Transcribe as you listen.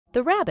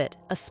The rabbit,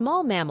 a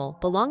small mammal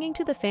belonging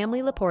to the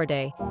family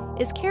Leporidae,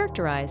 is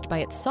characterized by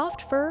its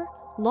soft fur,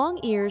 long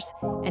ears,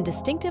 and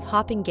distinctive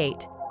hopping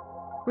gait.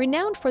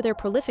 Renowned for their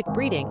prolific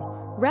breeding,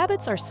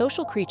 rabbits are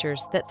social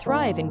creatures that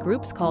thrive in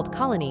groups called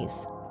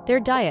colonies. Their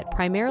diet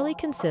primarily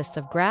consists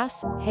of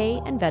grass,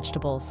 hay, and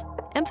vegetables,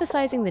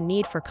 emphasizing the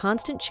need for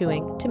constant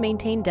chewing to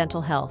maintain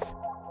dental health.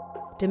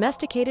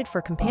 Domesticated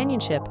for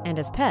companionship and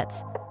as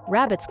pets,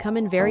 rabbits come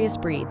in various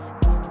breeds,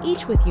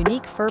 each with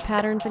unique fur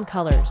patterns and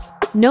colors.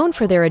 Known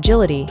for their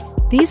agility,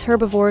 these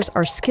herbivores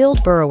are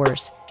skilled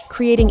burrowers,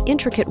 creating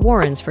intricate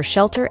warrens for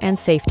shelter and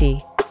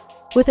safety.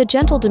 With a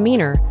gentle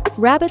demeanor,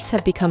 rabbits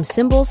have become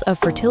symbols of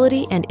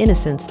fertility and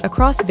innocence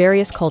across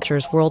various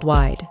cultures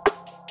worldwide.